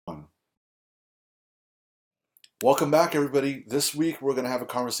Welcome back, everybody. This week we're going to have a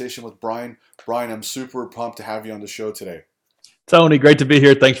conversation with Brian. Brian, I'm super pumped to have you on the show today. Tony, great to be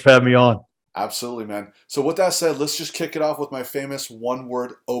here. Thanks for having me on. Absolutely, man. So, with that said, let's just kick it off with my famous one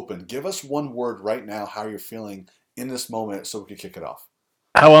word open. Give us one word right now how you're feeling in this moment so we can kick it off.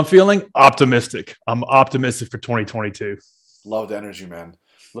 How I'm feeling? Optimistic. I'm optimistic for 2022. Love the energy, man.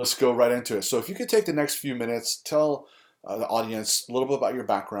 Let's go right into it. So, if you could take the next few minutes, tell the audience a little bit about your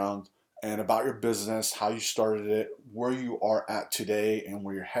background and about your business, how you started it, where you are at today, and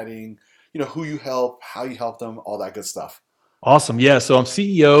where you're heading, who you help, how you help them, all that good stuff. Awesome. Yeah. So I'm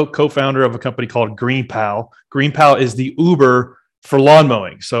CEO, co-founder of a company called GreenPal. GreenPal is the Uber for lawn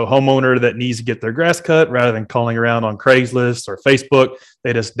mowing. So homeowner that needs to get their grass cut, rather than calling around on Craigslist or Facebook,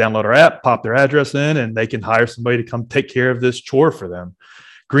 they just download our app, pop their address in, and they can hire somebody to come take care of this chore for them.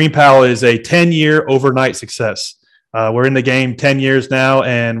 GreenPal is a 10-year overnight success. We're in the game 10 years now,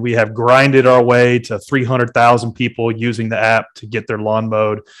 and we have grinded our way to 300,000 people using the app to get their lawn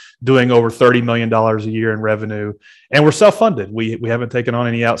mowed, doing over $30 million a year in revenue. And we're self-funded. We haven't taken on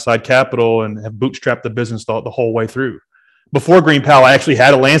any outside capital and have bootstrapped the business the whole way through. Before GreenPal, I actually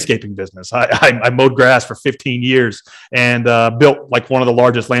had a landscaping business. I mowed grass for 15 years and built like one of the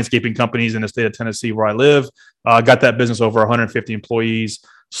largest landscaping companies in the state of Tennessee where I live. Got that business over 150 employees.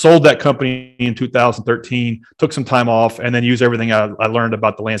 Sold that company in 2013, took some time off, and then used everything I learned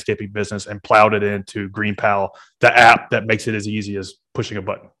about the landscaping business and plowed it into GreenPal, the app that makes it as easy as pushing a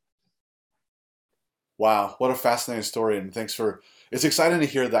button. Wow, what a fascinating story. And it's exciting to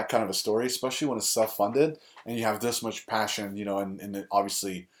hear that kind of a story, especially when it's self-funded and you have this much passion, and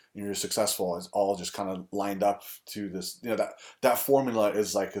obviously you're successful. It's all just kind of lined up to this, that formula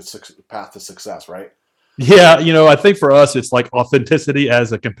is like a path to success, right? Yeah, I think for us, it's like authenticity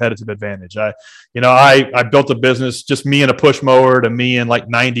as a competitive advantage. I built a business, just me and a push mower to me and like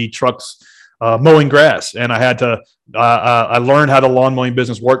 90 trucks mowing grass, and I had to. I learned how the lawn mowing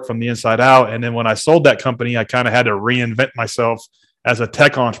business worked from the inside out, and then when I sold that company, I kind of had to reinvent myself as a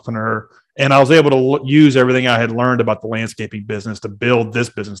tech entrepreneur, and I was able to use everything I had learned about the landscaping business to build this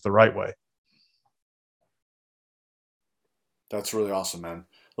business the right way. That's really awesome, man.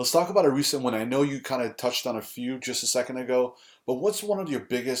 Let's talk about a recent one. I know you kind of touched on a few just a second ago, but what's one of your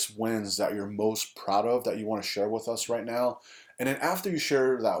biggest wins that you're most proud of that you want to share with us right now? And then after you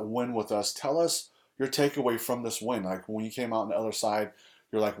share that win with us, tell us your takeaway from this win. Like when you came out on the other side,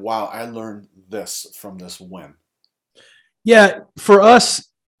 you're like, wow, I learned this from this win. Yeah, for us,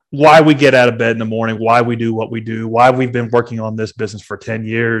 why we get out of bed in the morning, why we do what we do, why we've been working on this business for 10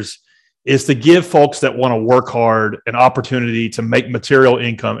 years is to give folks that want to work hard an opportunity to make material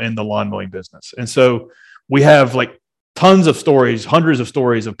income in the lawn mowing business. And so we have like tons of stories, hundreds of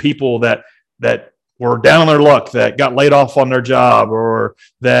stories of people that were down on their luck, that got laid off on their job, or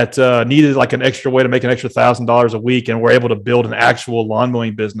that needed like an extra way to make an extra $1,000 a week, and were able to build an actual lawn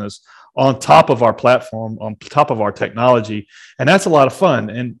mowing business on top of our platform, on top of our technology. And that's a lot of fun.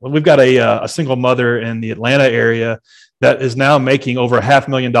 And we've got a single mother in the Atlanta area that is now making over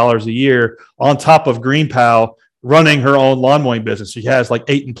 $500,000 a year on top of GreenPal, running her own lawn mowing business. She has like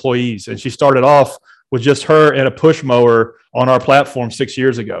 8 employees, and she started off with just her and a push mower on our platform 6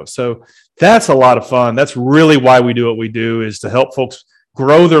 years ago. So that's a lot of fun. That's really why we do what we do, is to help folks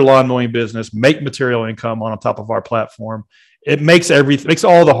grow their lawn mowing business, make material income on top of our platform. It makes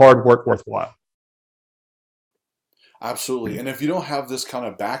all the hard work worthwhile. Absolutely. And if you don't have this kind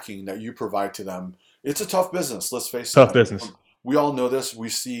of backing that you provide to them, it's a tough business. Let's face it. Tough Like business. we all know this. We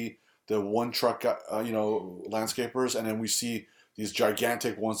see the one truck, landscapers, and then we see these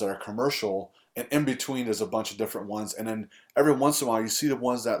gigantic ones that are commercial, and in between there's a bunch of different ones, and then every once in a while you see the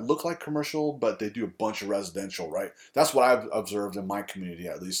ones that look like commercial, but they do a bunch of residential, right? That's what I've observed in my community,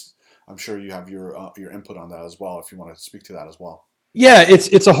 at least. I'm sure you have your input on that as well, if you want to speak to that as well. Yeah,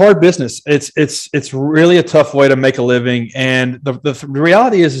 it's a hard business. It's really a tough way to make a living. And the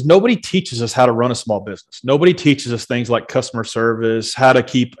reality is nobody teaches us how to run a small business. Nobody teaches us things like customer service, how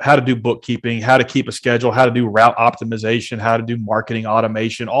to do bookkeeping, how to keep a schedule, how to do route optimization, how to do marketing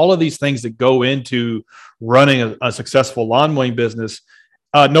automation, all of these things that go into running a successful lawn mowing business.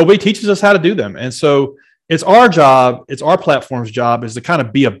 Nobody teaches us how to do them. And so it's our job, it's our platform's job, is to kind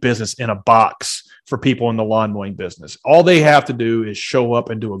of be a business in a box for people in the lawn mowing business. All they have to do is show up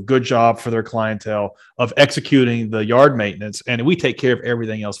and do a good job for their clientele of executing the yard maintenance, and we take care of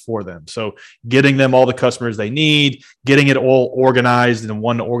everything else for them. So getting them all the customers they need, getting it all organized in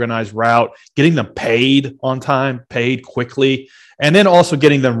one organized route, getting them paid on time, paid quickly, and then also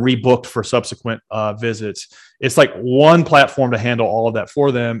getting them rebooked for subsequent visits. It's like one platform to handle all of that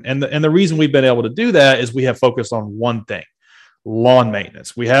for them. And the reason we've been able to do that is we have focused on one thing. lawn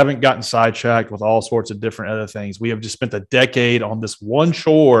maintenance. We haven't gotten sidetracked with all sorts of different other things. We have just spent a decade on this one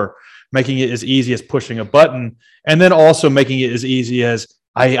chore, making it as easy as pushing a button, and then also making it as easy as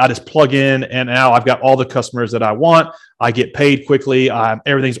I just plug in and now I've got all the customers that I want. I get paid quickly.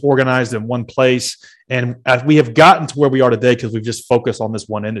 Everything's organized in one place. And we have gotten to where we are today because we've just focused on this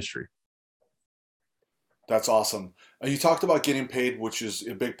one industry. That's awesome. You talked about getting paid, which is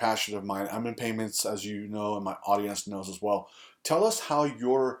a big passion of mine. I'm in payments, as you know, and my audience knows as well. Tell us how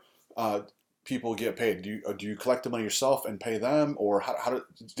your people get paid. Do you collect the money yourself and pay them, or how to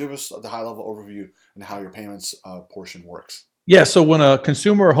give us the high level overview and how your payments portion works? Yeah. So when a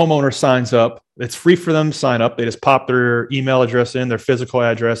consumer or homeowner signs up, it's free for them to sign up. They just pop their email address in, their physical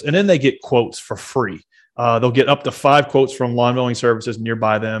address, and then they get quotes for free. They'll get up to 5 quotes from lawn mowing services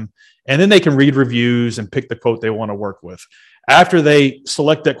nearby them. And then they can read reviews and pick the quote they want to work with. After they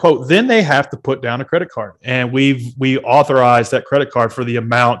select that quote, then they have to put down a credit card. And we authorize that credit card for the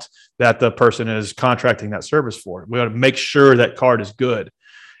amount that the person is contracting that service for. We want to make sure that card is good.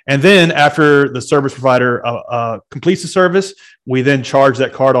 And then after the service provider completes the service, we then charge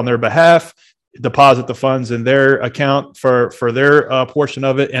that card on their behalf, deposit the funds in their account for their portion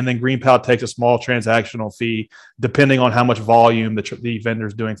of it. And then GreenPal takes a small transactional fee, depending on how much volume the vendor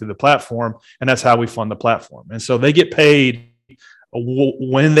is doing through the platform. And that's how we fund the platform. And so they get paid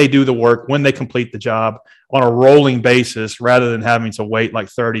when they do the work, when they complete the job on a rolling basis, rather than having to wait like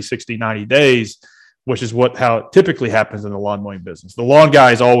 30, 60, 90 days, which is how it typically happens in the lawn mowing business. The lawn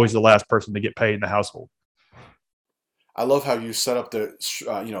guy is always the last person to get paid in the household. I love how you set up the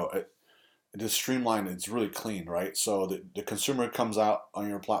streamline. It's really clean, right? So the consumer comes out on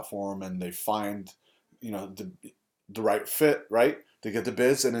your platform and they find, the right fit, right? They get the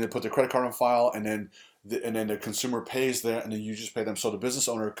bids and then they put their credit card on file, and then the consumer pays there, and then you just pay them. So the business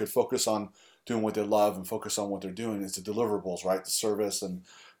owner could focus on doing what they love and focus on what they're doing. It's the deliverables, right? The service and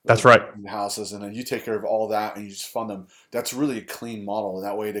That's right. houses, and then you take care of all that and you just fund them. That's really a clean model.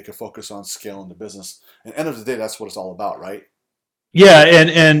 That way they can focus on scaling the business. And at the end of the day, that's what it's all about, right? Yeah,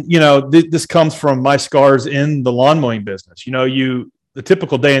 and this comes from my scars in the lawn mowing business. The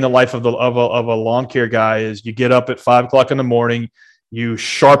typical day in the life of a lawn care guy is you get up at 5 o'clock in the morning, you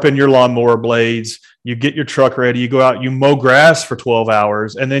sharpen your lawnmower blades, you get your truck ready, you go out, you mow grass for 12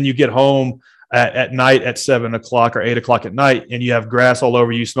 hours, and then you get home at night at 7 o'clock or 8 o'clock at night, and you have grass all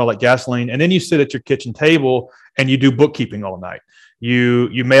over you, smell like gasoline, and then you sit at your kitchen table and you do bookkeeping all night.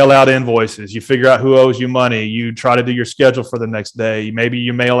 You mail out invoices, you figure out who owes you money, you try to do your schedule for the next day, maybe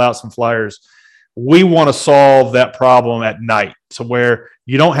you mail out some flyers. We want to solve that problem at night, to where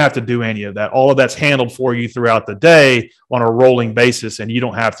you don't have to do any of that. All of that's handled for you throughout the day on a rolling basis, and you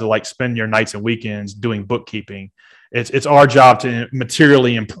don't have to spend your nights and weekends doing bookkeeping. It's our job to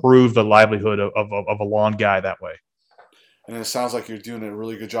materially improve the livelihood of a lawn guy that way. And it sounds like you're doing a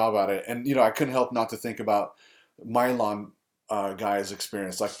really good job at it. And I couldn't help not to think about my lawn guy's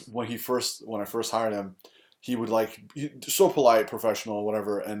experience. Like when I first hired him, he would so polite, professional,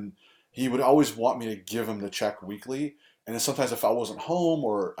 whatever, and he would always want me to give him the check weekly. And then sometimes if I wasn't home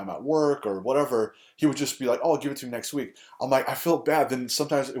or I'm at work or whatever, he would just be like, "Oh, I'll give it to you next week." I'm like, I felt bad. Then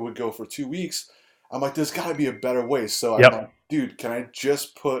sometimes it would go for 2 weeks. I'm like, there's got to be a better way. So I'm like, dude, can I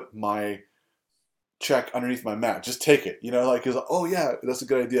just put my check underneath my mat? Just take it. He's like, oh yeah, that's a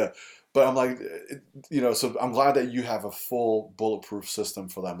good idea. But I'm like, so I'm glad that you have a full bulletproof system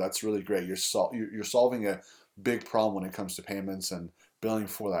for them. That's really great. You're solving a big problem when it comes to payments and billing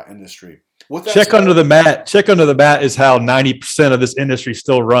for that industry. Check under the mat. Check under the mat is how 90% of this industry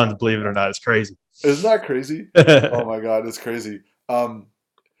still runs. Believe it or not, it's crazy. Isn't that crazy? Oh my God, it's crazy.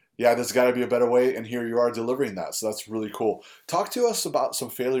 Yeah, there's got to be a better way, and here you are delivering that. So that's really cool. Talk to us about some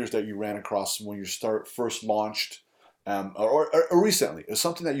failures that you ran across when you first launched, or recently. It's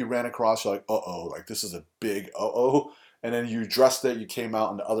something that you ran across. You're like, like this is a big and then you addressed it. You came out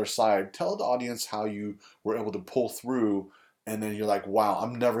on the other side. Tell the audience how you were able to pull through, and then you're like, wow,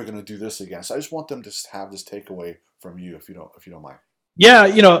 I'm never going to do this again. So I just want them to have this takeaway from you, if you don't mind. Yeah,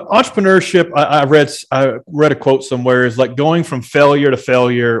 entrepreneurship, I read a quote somewhere, is like going from failure to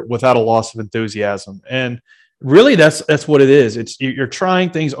failure without a loss of enthusiasm. And really that's what it is. It's you're trying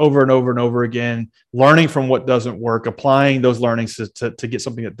things over and over and over again, learning from what doesn't work, applying those learnings to get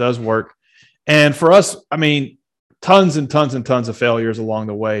something that does work. And for us, tons and tons and tons of failures along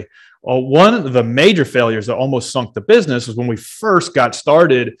the way. One of the major failures that almost sunk the business was when we first got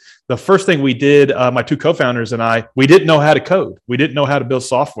started. The first thing we did, my 2 co-founders and I, we didn't know how to code. We didn't know how to build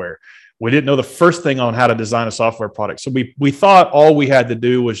software. We didn't know the first thing on how to design a software product. So we thought all we had to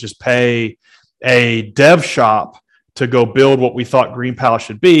do was just pay a dev shop to go build what we thought GreenPal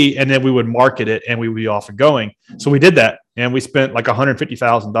should be, and then we would market it and we would be off and going. So we did that. And we spent like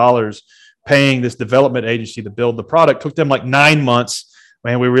 $150,000 paying this development agency to build the product. Took them like 9 months.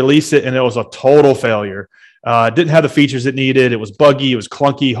 Man, we released it and it was a total failure. It didn't have the features it needed. It was buggy. It was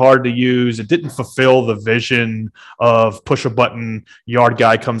clunky, hard to use. It didn't fulfill the vision of push a button, yard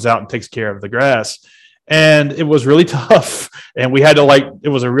guy comes out and takes care of the grass. And it was really tough. And we had to it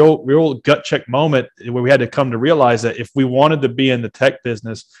was a real gut check moment where we had to come to realize that if we wanted to be in the tech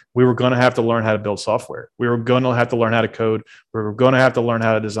business, we were going to have to learn how to build software. We were going to have to learn how to code. We were going to have to learn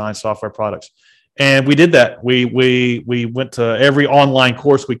how to design software products. And we did that. We went to every online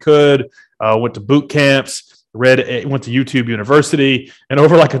course we could, went to boot camps, went to YouTube University, and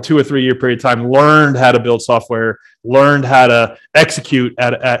over like a 2 or 3 year period of time, learned how to build software, learned how to execute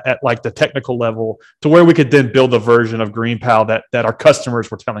at like the technical level to where we could then build a version of GreenPal that our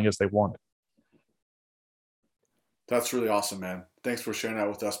customers were telling us they wanted. That's really awesome, man. Thanks for sharing that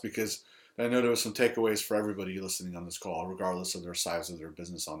with us, because I know there was some takeaways for everybody listening on this call, regardless of their size of their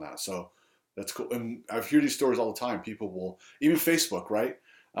business on that. So that's cool. And I hear these stories all the time. People will, even Facebook, right?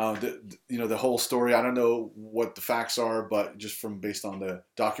 The whole story. I don't know what the facts are, but just from based on the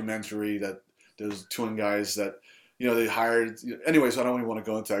documentary that those twin guys that they hired. Anyways, I don't even want to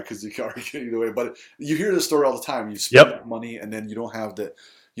go into that because you can argue either way. But you hear this story all the time. You spend money and then you don't have the,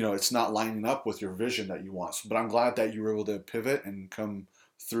 it's not lining up with your vision that you want. So, but I'm glad that you were able to pivot and come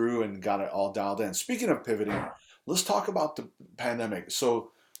through and got it all dialed in. Speaking of pivoting, let's talk about the pandemic.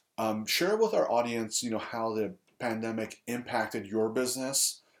 So, share with our audience, how the pandemic impacted your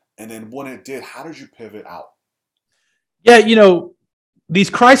business. And then when it did, how did you pivot out? Yeah, these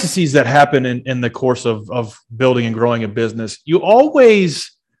crises that happen in the course of building and growing a business, you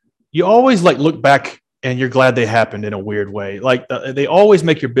always like look back and you're glad they happened in a weird way. Like they always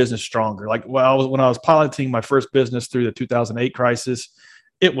make your business stronger. Like when I was piloting my first business through the 2008 crisis,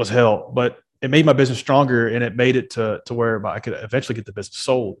 it was hell, but it made my business stronger and it made it to where I could eventually get the business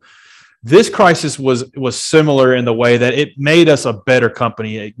sold. This crisis was similar in the way that it made us a better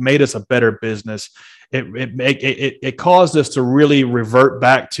company. It made us a better business. It caused us to really revert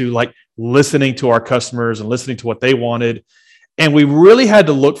back to like listening to our customers and listening to what they wanted. And we really had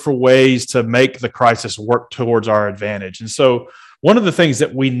to look for ways to make the crisis work towards our advantage. And so one of the things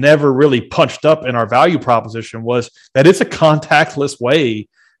that we never really punched up in our value proposition was that it's a contactless way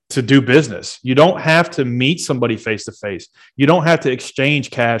to do business. You don't have to meet somebody face to face. You don't have to exchange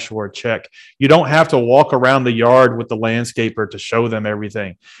cash or a check. You don't have to walk around the yard with the landscaper to show them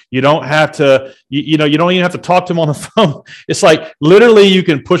everything. You don't have to, you don't even have to talk to them on the phone. It's like literally you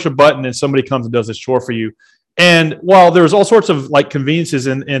can push a button and somebody comes and does this chore for you. And while there was all sorts of like conveniences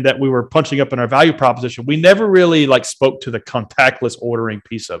in that we were punching up in our value proposition, we never really like spoke to the contactless ordering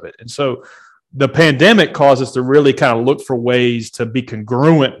piece of it. And so the pandemic caused us to really kind of look for ways to be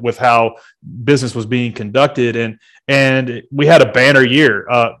congruent with how business was being conducted. And we had a banner year,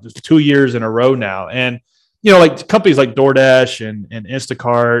 2 years in a row now. And, like companies like DoorDash and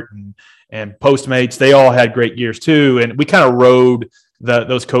Instacart and Postmates, they all had great years too. And we kind of rode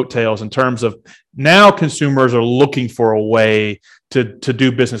those coattails in terms of now consumers are looking for a way to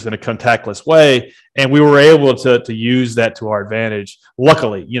do business in a contactless way. And we were able to use that to our advantage.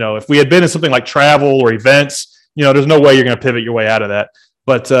 Luckily, if we had been in something like travel or events, there's no way you're going to pivot your way out of that.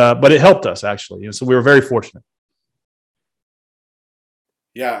 But it helped us actually. So we were very fortunate.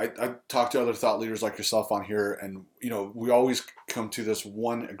 Yeah, I talked to other thought leaders like yourself on here, and we always come to this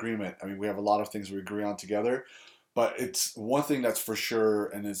one agreement. I mean, we have a lot of things we agree on together, but it's one thing that's for sure,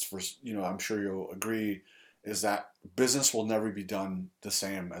 and it's for I'm sure you'll agree, is that business will never be done the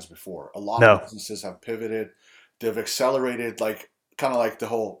same as before. A lot of businesses have pivoted, they've accelerated, like kind of like the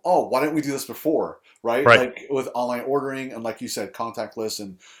whole, oh, why didn't we do this before, right? Like with online ordering and like you said, contactless,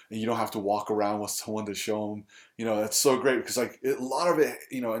 and you don't have to walk around with someone to show them. That's so great because like a lot of it,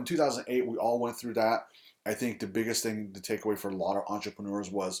 in 2008 we all went through that. I think the biggest thing to take away for a lot of entrepreneurs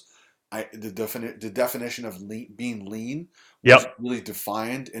was the definition of being lean was really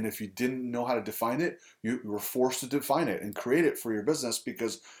defined, and if you didn't know how to define it, you were forced to define it and create it for your business,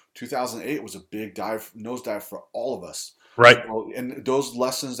 because 2008 was a big nosedive for all of us. Right. So, and those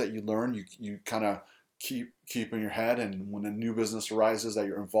lessons that you learn, you kind of keep in your head, and when a new business arises that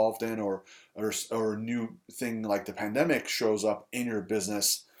you're involved in, or a new thing like the pandemic shows up in your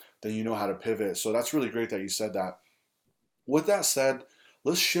business, then you know how to pivot. So that's really great that you said that. With that said,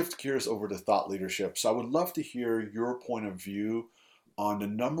 let's shift gears over to thought leadership. So I would love to hear your point of view on the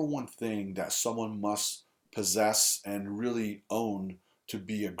number one thing that someone must possess and really own to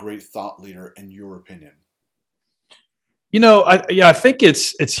be a great thought leader, in your opinion. I think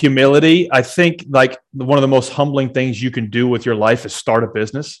it's humility. I think like one of the most humbling things you can do with your life is start a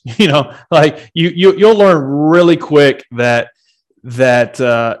business. Like you'll learn really quick that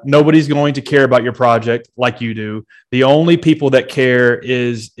nobody's going to care about your project like you do. The only people that care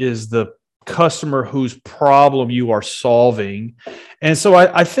is the customer whose problem you are solving. And so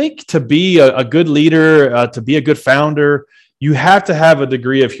I think to be a good leader, to be a good founder, you have to have a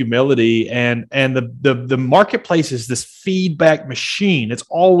degree of humility, and the marketplace is this feedback machine. It's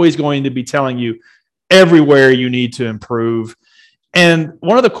always going to be telling you everywhere you need to improve. And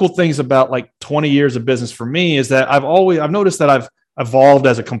one of the cool things about like 20 years of business for me is that I've noticed that I've evolved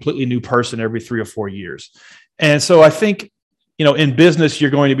as a completely new person every 3 or 4 years. And so I think, in business,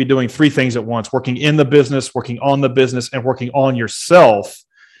 you're going to be doing three things at once: working in the business, working on the business, and working on yourself.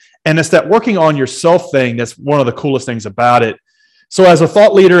 And it's that working on yourself thing that's one of the coolest things about it. So as a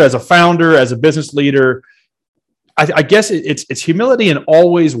thought leader, as a founder, as a business leader, I guess it's humility and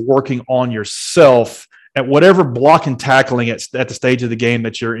always working on yourself at whatever block and tackling at the stage of the game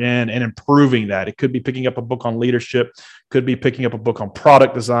that you're in, and improving that. It could be picking up a book on leadership, could be picking up a book on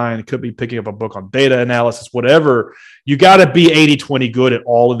product design, it could be picking up a book on data analysis, whatever. You got to be 80-20 good at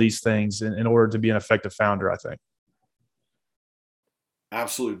all of these things in order to be an effective founder, I think.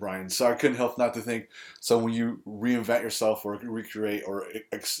 Absolutely, Brian. So I couldn't help not to think. So when you reinvent yourself or recreate or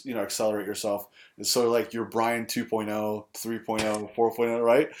accelerate yourself, it's sort of like your Brian 2.0, 3.0, 4.0,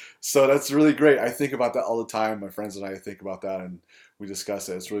 right? So that's really great. I think about that all the time. My friends and I think about that, and we discuss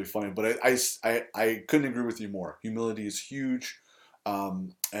it. It's really funny. But I couldn't agree with you more. Humility is huge,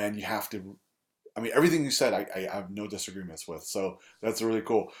 and you have to. I mean, everything you said, I have no disagreements with. So that's really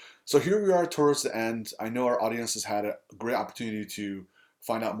cool. So here we are towards the end. I know our audience has had a great opportunity to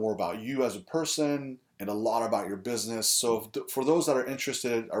find out more about you as a person and a lot about your business. So for those that are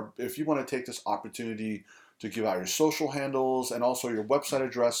interested, or if you want to take this opportunity to give out your social handles and also your website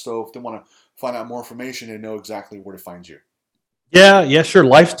address, so if they want to find out more information, they know exactly where to find you. Yeah, sure.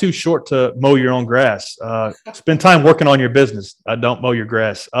 Life's too short to mow your own grass. Spend time working on your business. Don't mow your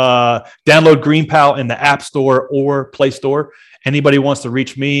grass. Download GreenPal in the App Store or Play Store. Anybody wants to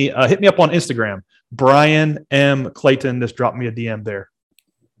reach me, hit me up on Instagram, Brian M. Clayton. Just drop me a DM there.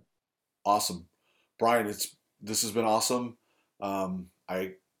 Awesome, Brian. This has been awesome.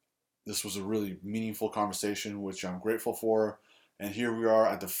 I This was a really meaningful conversation, which I'm grateful for. And here we are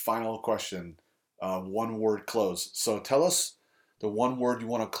at the final question, one word close. So tell us the one word you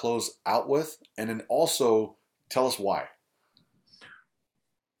want to close out with, and then also tell us why.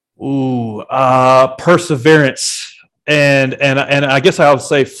 Ooh, perseverance. And I guess I would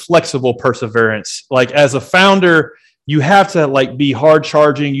say flexible perseverance. Like as a founder, you have to like be hard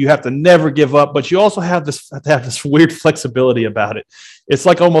charging. You have to never give up, but you also have to have this weird flexibility about it. It's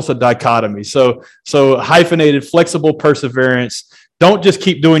like almost a dichotomy. So hyphenated, flexible perseverance. Don't just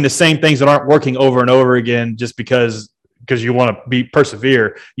keep doing the same things that aren't working over and over again just because you want to be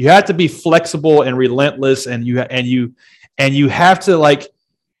persevere. You have to be flexible and relentless, and you have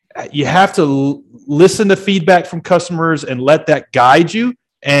to listen to feedback from customers and let that guide you.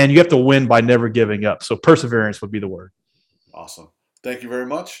 And you have to win by never giving up. So perseverance would be the word. Awesome. Thank you very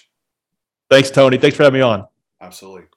much. Thanks, Tony. Thanks for having me on. Absolutely.